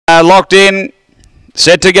locked in,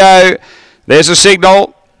 set to go. There's a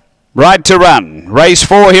signal. Right to run. Race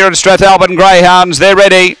 4 here at Strathalbyn Greyhounds. They're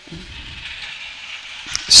ready.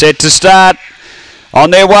 Set to start. On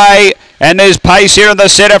their way. And there's pace here in the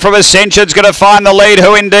centre from Ascension's going to find the lead.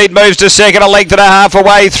 Who Indeed moves to second, a length and a half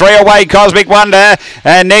away. 3 away, Cosmic Wonder.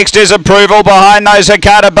 And next is Approval behind those,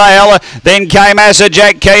 Hakata Bale. Then came Asa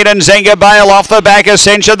Jack Keen and Zenga Bale off the back.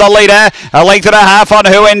 Ascension the leader. A length and a half on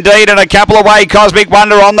Who Indeed and a couple away. Cosmic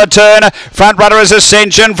Wonder on the turn. Front runner is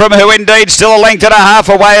Ascension from Who Indeed. Still a length and a half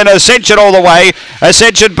away, and Ascension all the way.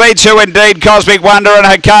 Ascension beats Who Indeed, Cosmic Wonder and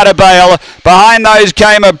Hakata Bale. Behind those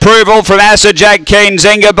came Approval from Asa Jack Keen,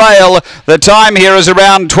 Zenga Bale. The time here is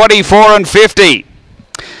around 24:50.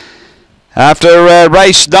 After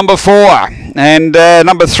race number 4 and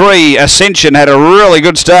number 3, Ascension had a really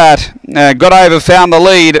good start. Got over, found the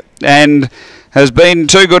lead, and has been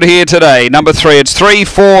too good here today. Number 3, it's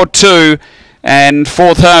 3-4-2, and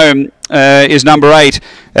fourth home is number 8.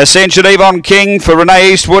 Ascension Yvonne King for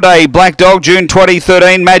Renee Eastwood, a black dog, June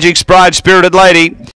 2013, Magic Sprite, Spirited Lady.